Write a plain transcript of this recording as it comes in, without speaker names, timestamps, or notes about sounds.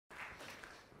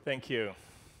Thank you.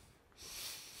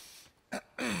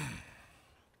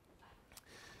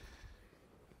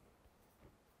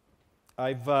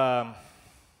 I've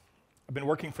been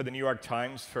working for the New York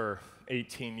Times for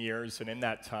 18 years, and in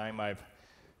that time, I've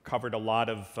covered a lot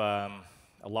of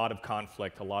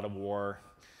conflict, a lot of war,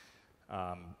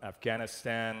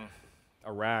 Afghanistan,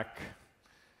 Iraq,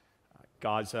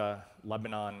 Gaza,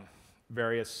 Lebanon,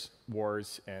 various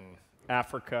wars in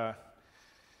Africa,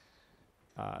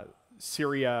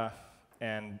 Syria,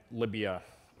 and Libya,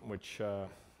 which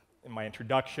in my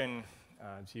introduction,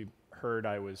 as you heard,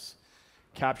 I was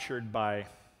captured by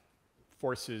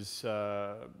forces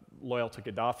loyal to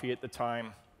Gaddafi at the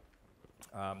time.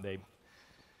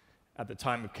 At the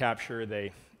time of capture,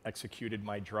 they executed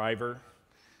my driver.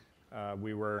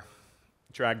 We were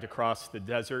dragged across the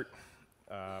desert,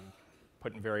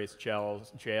 put in various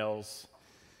jails,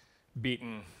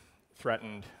 beaten,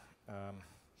 threatened.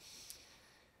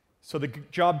 So the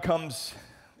job comes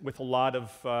with a lot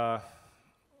of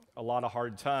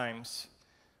hard times,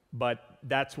 but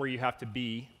that's where you have to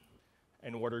be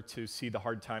in order to see the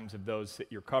hard times of those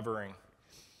that you're covering.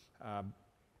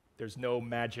 There's no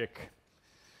magic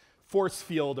force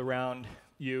field around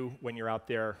you when you're out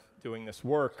there doing this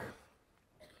work.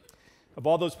 Of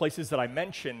all those places that I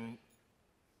mentioned,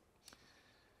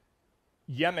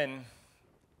 Yemen,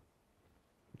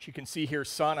 which you can see here,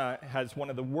 Sana'a, has one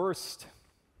of the worst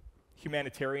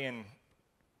humanitarian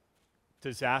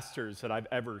disasters that I've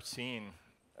ever seen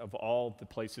of all the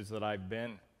places that I've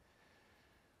been.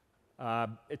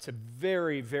 It's a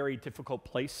very, very difficult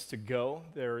place to go.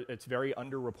 It's very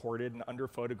underreported and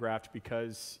underphotographed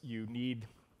because you need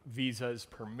visas,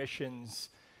 permissions.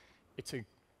 You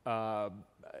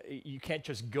can't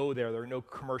just go there. There are no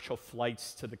commercial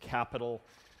flights to the capital.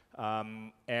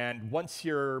 And once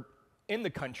you're in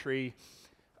the country,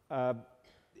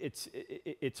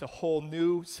 it's a whole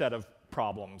new set of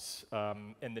problems.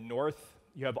 In the north,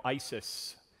 you have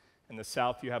ISIS. In the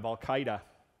south, you have Al-Qaeda.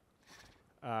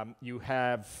 You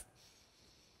have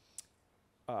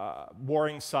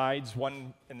warring sides,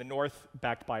 one in the north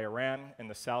backed by Iran, in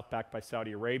the south backed by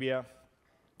Saudi Arabia,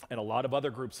 and a lot of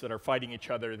other groups that are fighting each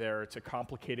other there. It's a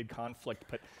complicated conflict,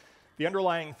 but the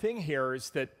underlying thing here is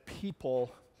that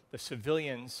people, the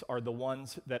civilians, are the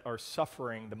ones that are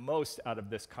suffering the most out of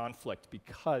this conflict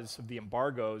because of the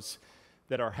embargoes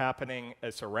that are happening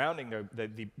surrounding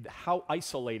how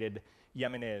isolated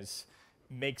Yemen is,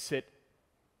 makes it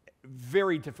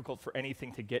very difficult for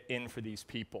anything to get in for these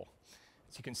people.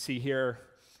 As you can see here,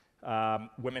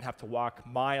 women have to walk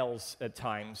miles at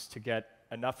times to get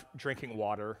enough drinking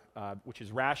water, which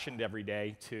is rationed every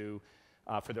day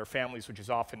for their families, which is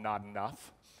often not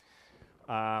enough.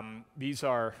 These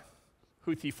are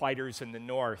Houthi fighters in the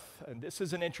north. And this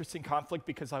is an interesting conflict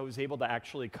because I was able to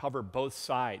actually cover both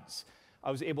sides.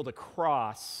 I was able to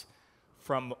cross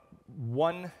from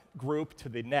one group to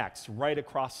the next, right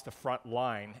across the front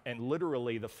line, and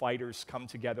literally the fighters come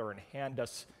together and hand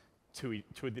us to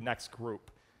the next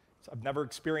group. So I've never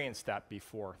experienced that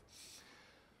before.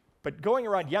 But going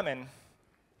around Yemen,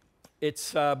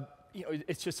 it's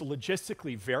just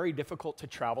logistically very difficult to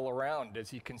travel around.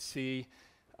 As you can see,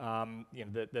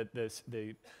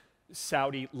 the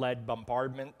Saudi-led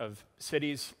bombardment of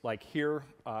cities like here,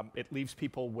 it leaves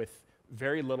people with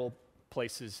very little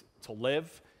places to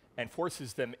live and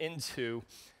forces them into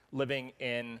living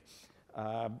in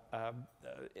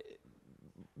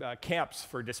camps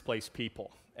for displaced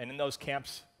people. And in those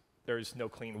camps, there's no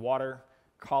clean water,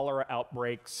 cholera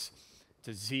outbreaks,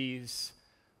 disease,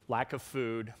 lack of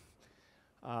food.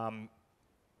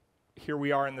 Here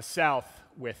we are in the south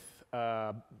with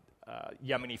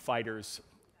Yemeni fighters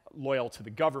loyal to the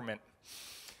government.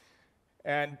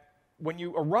 And when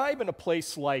you arrive in a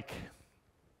place like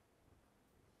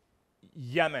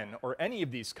Yemen or any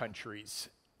of these countries,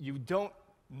 you don't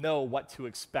know what to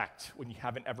expect when you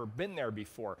haven't ever been there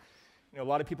before. You know, a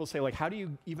lot of people say, like, how do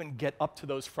you even get up to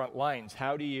those front lines?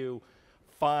 How do you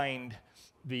find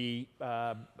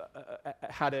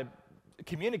how to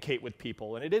communicate with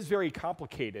people? And it is very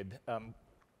complicated.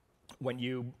 When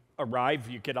you arrive,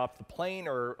 you get off the plane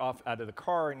or out of the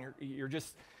car, and you're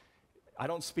just, I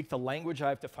don't speak the language. I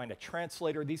have to find a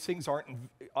translator. These things aren't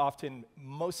often,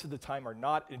 most of the time, are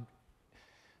not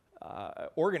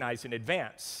organized in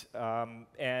advance.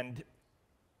 And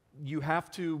you have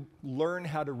to learn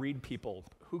how to read people.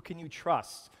 Who can you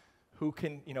trust?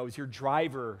 Is your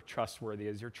driver trustworthy?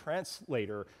 Is your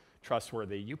translator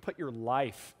trustworthy? You put your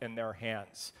life in their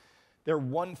hands. They're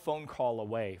one phone call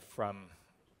away from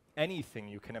anything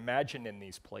you can imagine in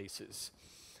these places.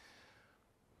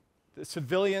 The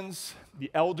civilians,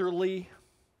 the elderly,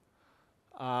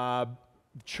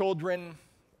 children,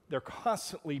 they're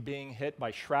constantly being hit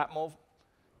by shrapnel,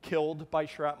 killed by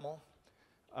shrapnel,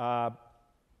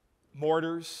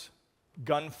 mortars,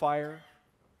 gunfire,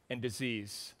 and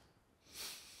disease.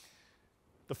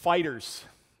 The fighters,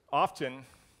 often,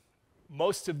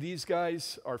 most of these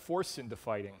guys are forced into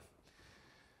fighting.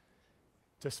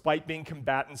 Despite being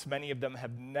combatants, many of them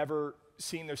have never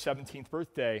seen their 17th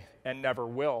birthday and never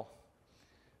will,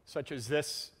 such as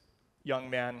this young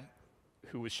man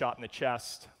who was shot in the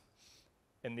chest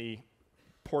in the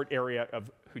port area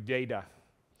of Hodeidah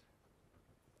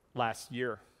last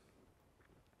year.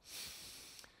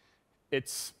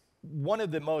 It's one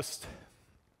of the most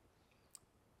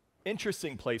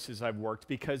interesting places I've worked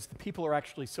because the people are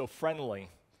actually so friendly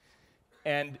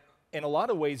and in a lot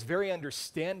of ways very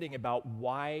understanding about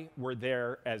why we're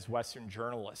there as Western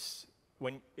journalists.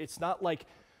 When it's not like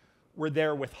we're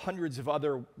there with hundreds of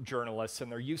other journalists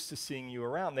and they're used to seeing you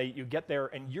around. You get there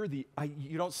and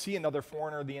you don't see another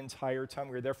foreigner the entire time.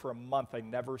 We were there for a month. I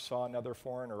never saw another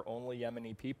foreigner, only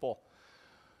Yemeni people.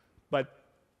 But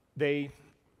they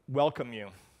welcome you,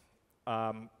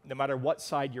 no matter what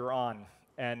side you're on.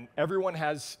 And everyone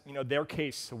has, their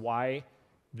case to why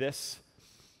this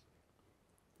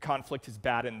conflict is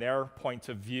bad in their point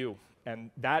of view.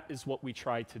 And that is what we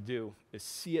try to do, is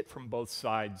see it from both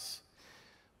sides.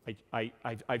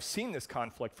 I've seen this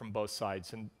conflict from both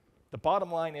sides, and the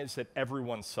bottom line is that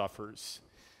everyone suffers.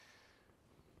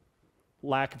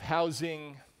 Lack of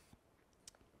housing.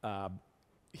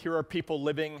 Here are people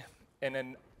living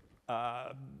in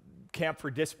a camp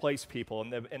for displaced people,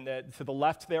 and to the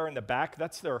left there in the back,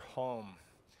 that's their home.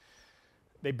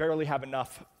 They barely have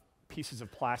enough pieces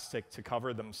of plastic to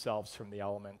cover themselves from the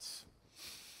elements.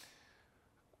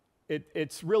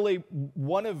 It's really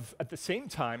one of, at the same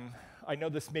time, I know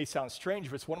this may sound strange,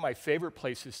 but it's one of my favorite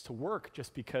places to work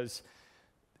just because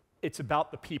it's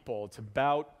about the people. It's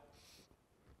about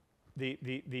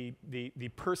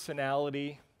the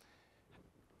personality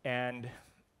and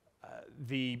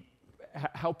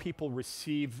how people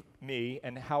receive me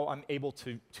and how I'm able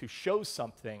to show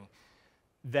something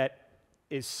that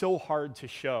is so hard to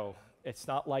show. It's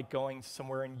not like going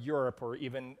somewhere in Europe or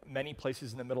even many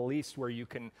places in the Middle East where you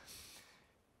can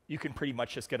pretty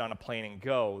much just get on a plane and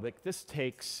go. Like, this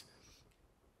takes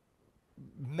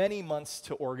many months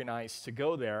to organize to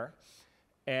go there.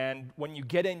 And when you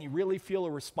get in, you really feel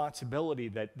a responsibility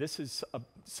that this is an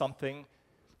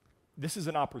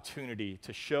opportunity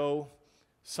to show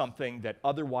something that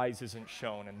otherwise isn't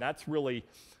shown. And that's really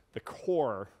the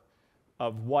core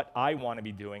of what I want to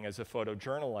be doing as a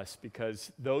photojournalist,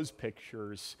 because those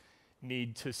pictures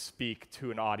need to speak to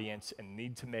an audience and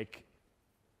need to make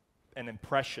an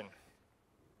impression.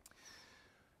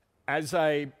 As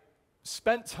I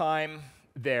spent time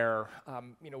there,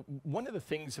 one of the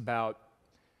things about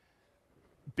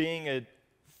being a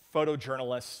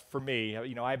photojournalist for me,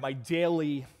 I have my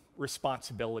daily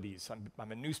responsibilities.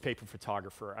 I'm a newspaper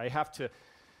photographer. I have to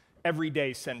every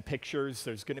day send pictures.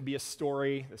 There's going to be a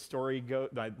story.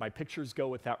 My pictures go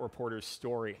with that reporter's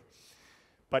story.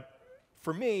 But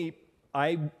for me,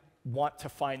 I want to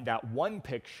find that one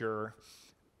picture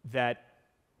that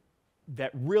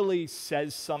really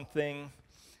says something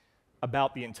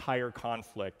about the entire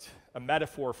conflict, a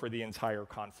metaphor for the entire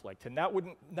conflict. And that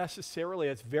wouldn't necessarily,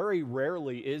 it's very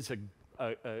rarely is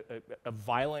a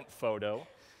violent photo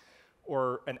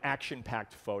or an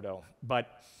action-packed photo,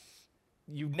 but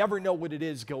you never know what it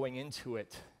is going into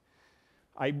it.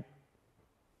 I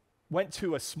went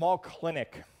to a small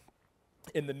clinic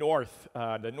in the north.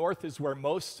 The north is where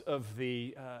most of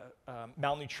the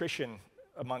malnutrition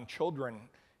among children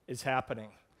is happening.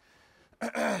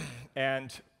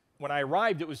 And when I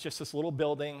arrived, it was just this little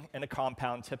building in a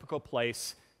compound, typical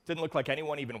place. Didn't look like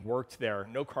anyone even worked there.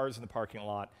 No cars in the parking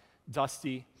lot.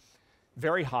 Dusty,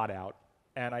 very hot out.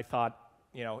 And I thought,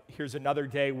 here's another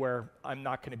day where I'm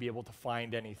not going to be able to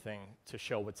find anything to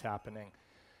show what's happening.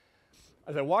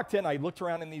 As I walked in, I looked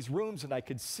around in these rooms and I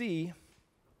could see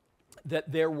that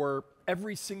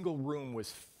every single room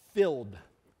was filled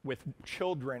with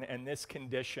children in this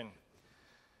condition,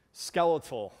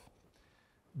 skeletal,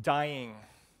 dying.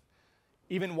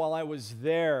 Even while I was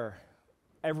there,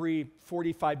 every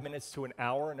 45 minutes to an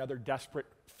hour, another desperate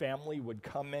family would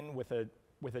come in with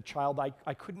a child.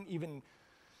 I couldn't even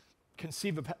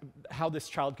conceive of how this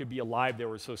child could be alive. They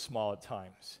were so small at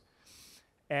times.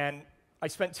 And I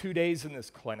spent 2 days in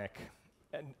this clinic,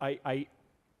 and I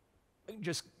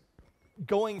just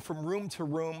going from room to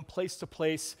room, place to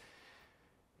place,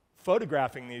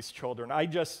 photographing these children. I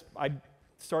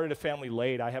started a family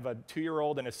late. I have a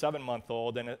 2-year-old and a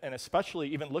 7-month-old, and especially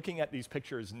even looking at these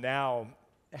pictures now,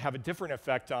 have a different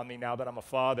effect on me now that I'm a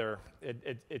father.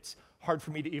 It's hard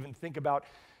for me to even think about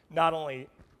not only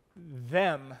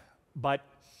them, but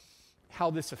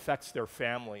how this affects their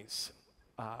families.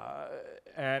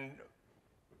 And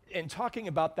in talking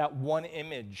about that one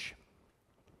image,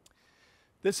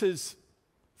 this is,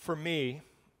 for me,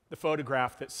 the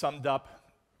photograph that summed up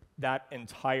that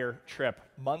entire trip.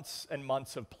 Months and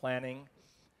months of planning,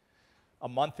 a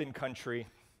month in country,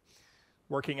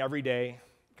 working every day,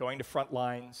 going to front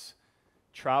lines,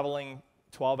 traveling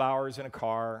 12 hours in a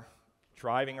car,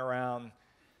 driving around,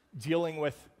 dealing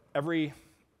with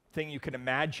everything you can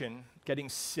imagine, getting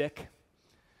sick.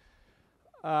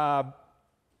 Amal,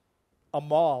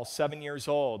 7 years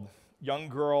old, young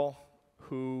girl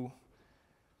who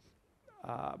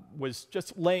was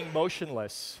just laying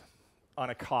motionless on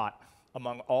a cot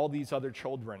among all these other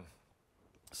children.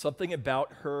 Something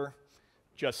about her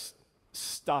just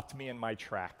stopped me in my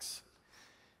tracks.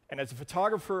 And as a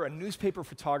photographer, a newspaper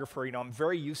photographer, I'm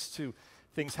very used to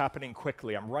things happening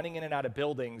quickly. I'm running in and out of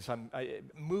buildings. I'm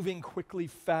moving quickly,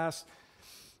 fast.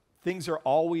 Things are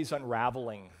always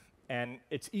unraveling. And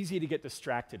it's easy to get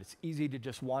distracted. It's easy to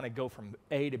just want to go from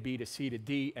A to B to C to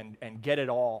D and get it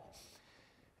all.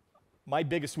 My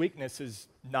biggest weakness is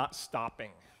not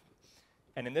stopping.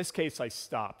 And in this case, I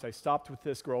stopped. I stopped with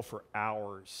this girl for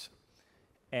hours.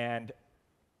 And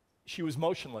she was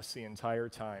motionless the entire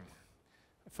time.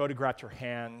 I photographed her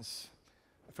hands.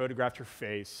 I photographed her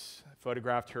face. I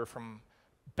photographed her from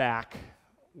back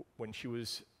when she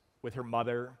was with her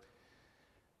mother.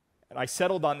 And I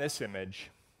settled on this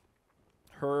image.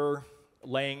 Her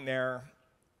laying there,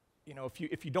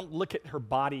 if you don't look at her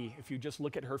body, if you just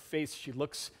look at her face, she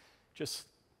looks just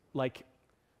like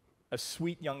a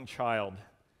sweet young child.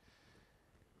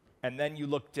 And then you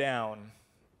look down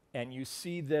and you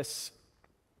see this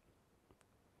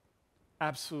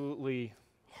absolutely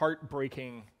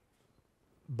heartbreaking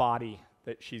body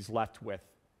that she's left with.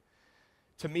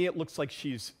 To me, it looks like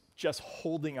she's just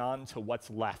holding on to what's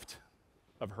left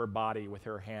of her body with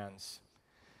her hands.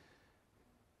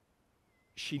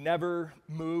 She never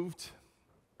moved.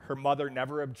 Her mother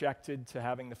never objected to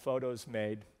having the photos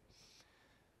made.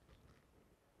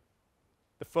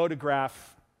 The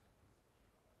photograph,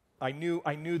 I knew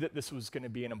that this was going to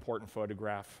be an important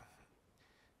photograph.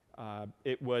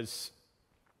 It was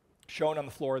shown on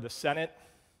the floor of the Senate.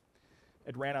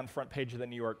 It ran on the front page of the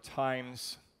New York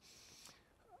Times.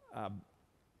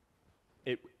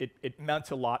 It meant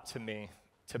a lot to me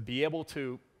to be able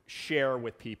to share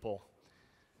with people,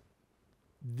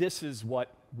 this is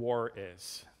what war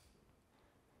is.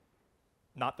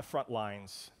 Not the front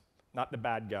lines, not the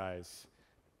bad guys.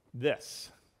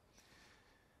 This.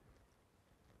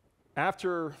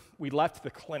 After we left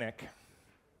the clinic,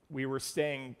 we were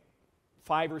staying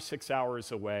 5 or 6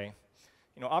 hours away.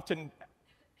 Often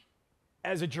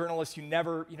as a journalist, you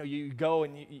never, you go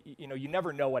and you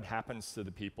never know what happens to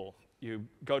the people. You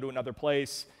go to another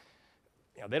place,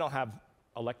 they don't have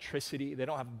electricity, they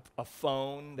don't have a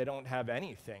phone, they don't have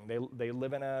anything. They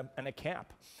live in a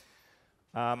camp.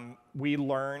 We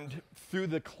learned through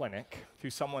the clinic,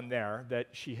 through someone there, that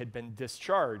she had been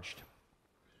discharged.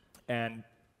 And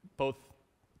both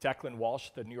Declan Walsh,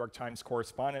 the New York Times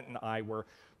correspondent, and I were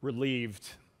relieved.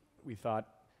 We thought,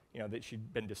 that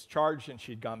she'd been discharged and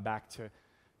she'd gone back to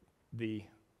the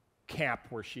camp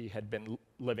where she had been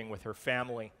living with her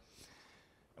family.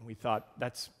 And we thought,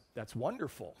 that's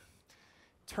wonderful.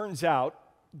 Turns out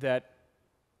that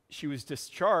she was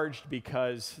discharged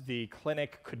because the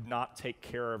clinic could not take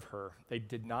care of her. They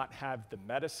did not have the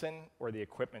medicine or the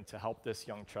equipment to help this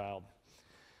young child.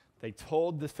 They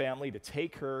told the family to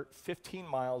take her 15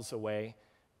 miles away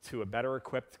to a better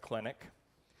equipped clinic.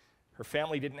 Her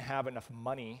family didn't have enough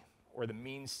money or the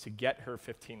means to get her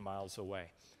 15 miles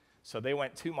away. So they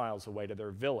went 2 miles away to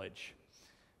their village.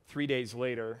 3 days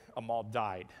later, Amal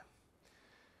died.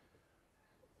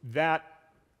 That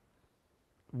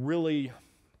really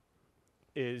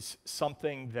is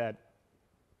something that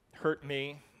hurt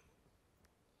me,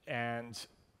 and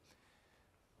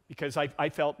because I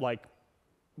felt like,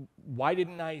 why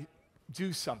didn't I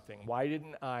do something? Why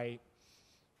didn't I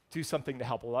do something to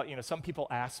help? A lot, some people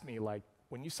ask me, like,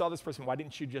 when you saw this person, why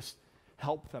didn't you just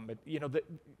help them? But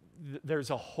there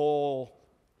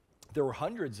were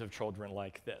hundreds of children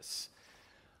like this.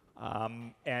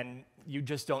 And you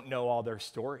just don't know all their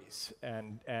stories.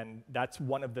 And that's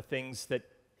one of the things that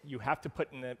you have to put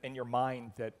in your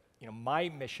mind, that my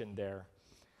mission there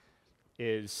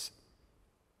is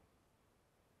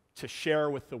to share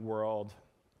with the world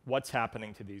what's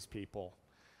happening to these people.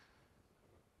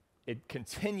 It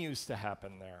continues to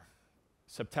happen there.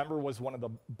 September was one of the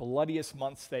bloodiest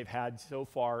months they've had so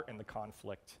far in the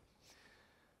conflict.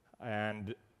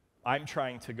 And I'm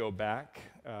trying to go back.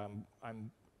 I'm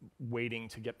waiting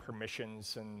to get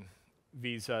permissions and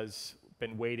visas.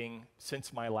 Been waiting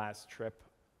since my last trip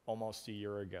almost a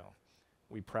year ago.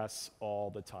 We press all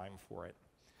the time for it.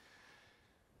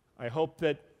 I hope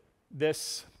that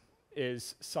this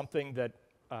is something that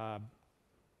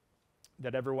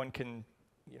that everyone can,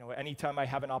 anytime I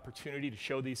have an opportunity to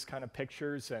show these kind of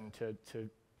pictures and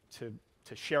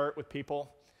to share it with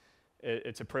people,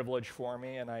 it's a privilege for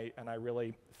me, and I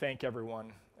really thank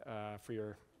everyone for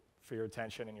your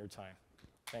attention and your time.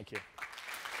 Thank you.